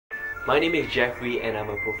My name is Jeffri and I'm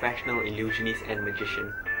a professional illusionist and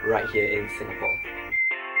magician right here in Singapore.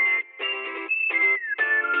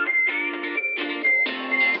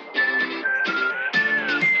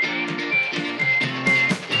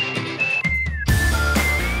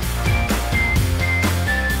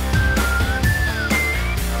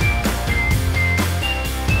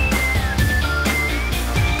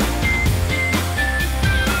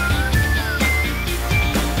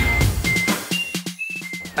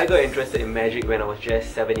 I got interested in magic when I was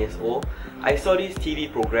just 7 years old. I saw this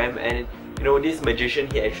TV program and this magician,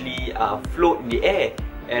 he actually float in the air,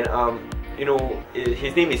 and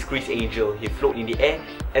his name is Chris Angel. He float in the air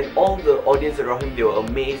and all the audience around him, they were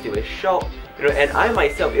amazed, they were shocked, and I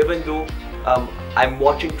myself, even though I'm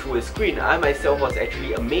watching through a screen, I myself was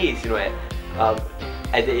actually amazed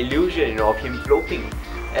at the illusion of him floating.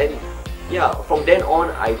 And yeah, from then on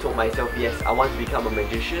I told myself, yes, I want to become a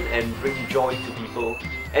magician and bring joy to people.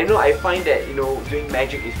 And I find that doing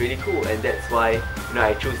magic is really cool, and that's why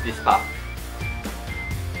I chose this path.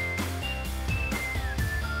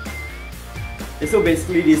 So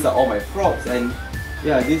basically these are all my props, and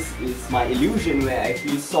yeah, this is my illusion where I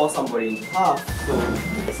actually saw somebody in half.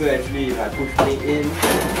 So actually I push it in,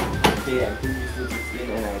 okay, I push this in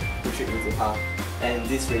and I push it into half, and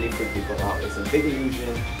this really freaks people out. It's a big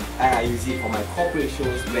illusion and I use it for my corporate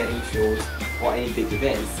shows, wedding shows, or any big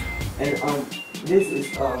events. And this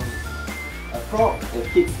is a prop, a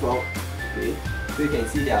kid's prop. Okay, so you can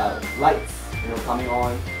see there are lights, coming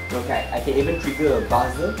on. Okay, I can even trigger a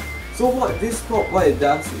buzzer. So what this prop, what it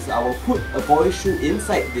does is I will put a boy shoe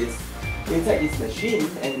inside this machine,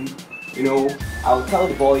 and I'll tell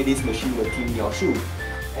the boy this machine will clean your shoe.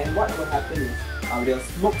 And what will happen is there's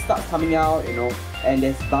smoke starts coming out, and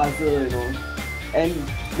there's buzzer, and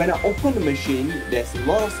when I open the machine, there's a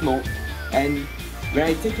lot of smoke, and when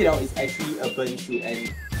I take it out, it's actually a burnt shoe,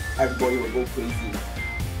 and everybody will go crazy,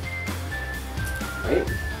 right?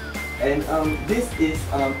 And this is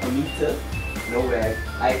a meter, where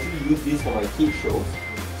I actually use this for my kids shows.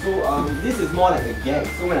 So this is more like a gag.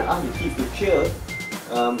 So when I ask the kids to cheer,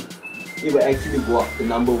 it will actually go up. The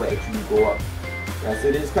number will actually go up. Yeah,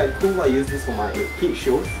 so this is quite cool. I use this for my kids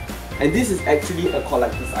shows, and this is actually a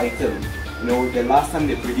collector's item. The last time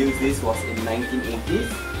they produced this was in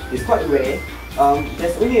 1980s. It's quite rare.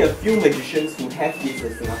 There's only a few magicians who have this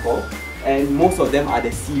in Singapore, and most of them are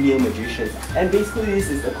the senior magicians. And basically this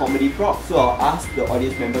is a comedy prop, so I'll ask the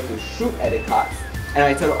audience member to shoot at the cards, and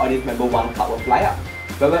I tell the audience member one card will fly up.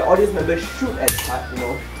 But when the audience member shoot at the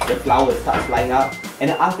card, the flowers start flying up, and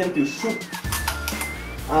I ask them to shoot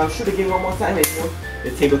again one more time, and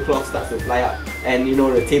the tablecloth starts to fly up, and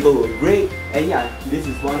the table will break. And yeah, this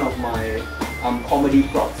is one of my comedy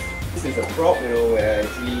props. This is a prop, where I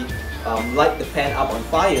actually light the pan up on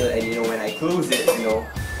fire, and when I close it,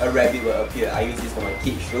 a rabbit will appear. I use this for my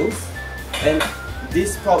kids shows. And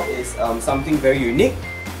this prop is something very unique.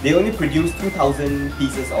 They only produce 2,000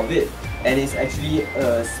 pieces of it, and it's actually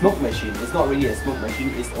a smoke machine. It's not really a smoke machine,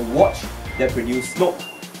 it's a watch that produces smoke.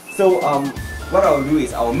 So what I'll do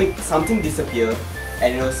is I'll make something disappear,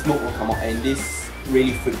 and smoke will come out, and this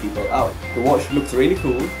really freak people out. The watch looks really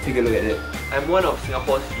cool. Take a look at it. I'm one of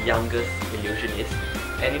Singapore's youngest illusionists,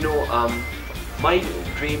 and my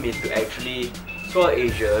dream is to actually tour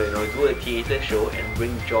Asia, do a theatre show and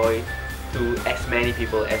bring joy to as many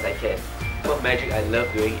people as I can. The type of magic I love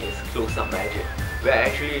doing is close-up magic, where I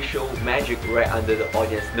actually show magic right under the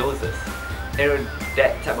audience noses. And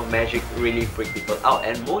that type of magic really freaks people out,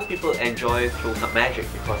 and most people enjoy close-up magic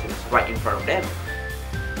because it's right in front of them.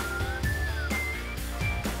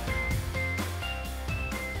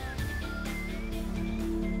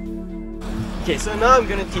 Okay, so now I'm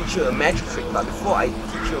gonna teach you a magic trick, but before I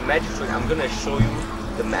teach you a magic trick, I'm gonna show you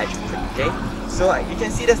the magic trick, okay? So you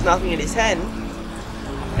can see there's nothing in his hand,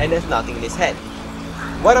 and there's nothing in his hand.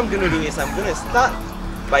 What I'm gonna do is I'm gonna start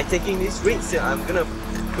by taking this red silk, I'm gonna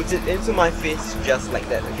put it into my face just like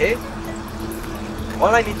that, okay?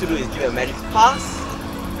 All I need to do is give it a magic pass,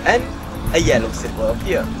 and a yellow silk will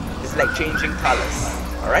appear. It's like changing colors,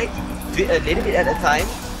 alright? Do it a little bit at a time,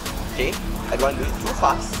 okay? I don't want to do it too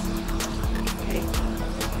fast. Okay,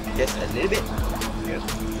 just a little bit.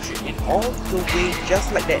 Push it in all the way,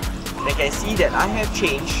 just like that. And I can see that I have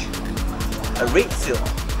changed a red silk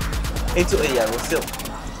into a yellow silk.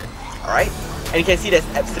 Alright? And you can see there's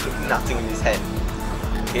absolutely nothing in his hand.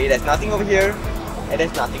 Okay, there's nothing over here, and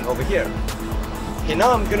there's nothing over here. Okay,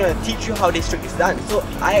 now I'm gonna teach you how this trick is done. So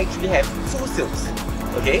I actually have two silks.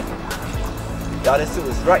 Okay? The other silk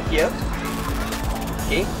is right here.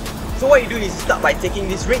 Okay? So what you do is you start by taking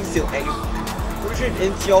this red silk and you push it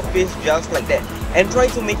into your face just like that, and try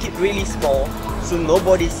to make it really small so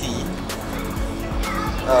nobody see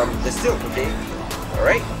the silk, okay?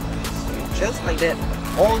 Alright? So just like that,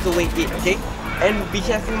 all the way in, okay? And be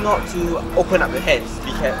careful not to open up your hands.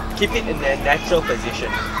 Keep it in a natural position.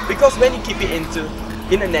 Because when you keep it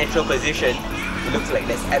in a natural position, it looks like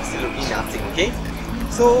there's absolutely nothing, okay?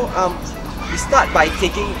 So you start by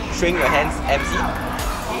showing your hands empty,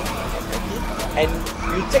 okay? And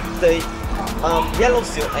you take the yellow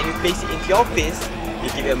silk and you place it into your fist. You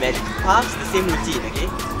give it a magic pass, the same routine, okay?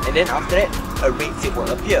 And then after that, a red silk will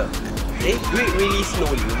appear. Okay? Do it really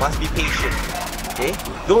slowly. You must be patient. Okay?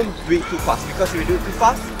 Don't do it too fast, because if you do it too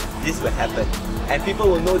fast, this will happen. And people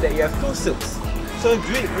will know that you have two silks. So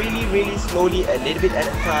do it really slowly, a little bit at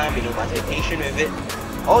a time, you know, must be patient with it.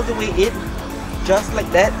 All the way in, just like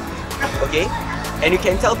that. Okay? And you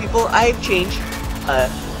can tell people, I've changed a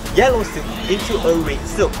yellow silk into a red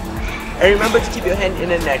silk. And remember to keep your hand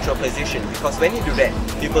in a natural position, because when you do that,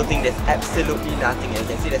 people think there's absolutely nothing. And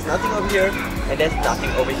you can see there's nothing over here, and there's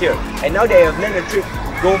nothing over here. And now that you have learned the trick,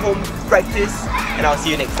 go home, practice, and I'll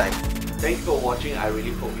see you next time. Thanks for watching. I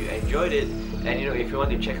really hope you enjoyed it. And you know, if you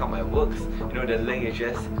want to check out my works, you know, the link is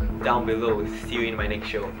just down below. See you in my next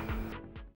show.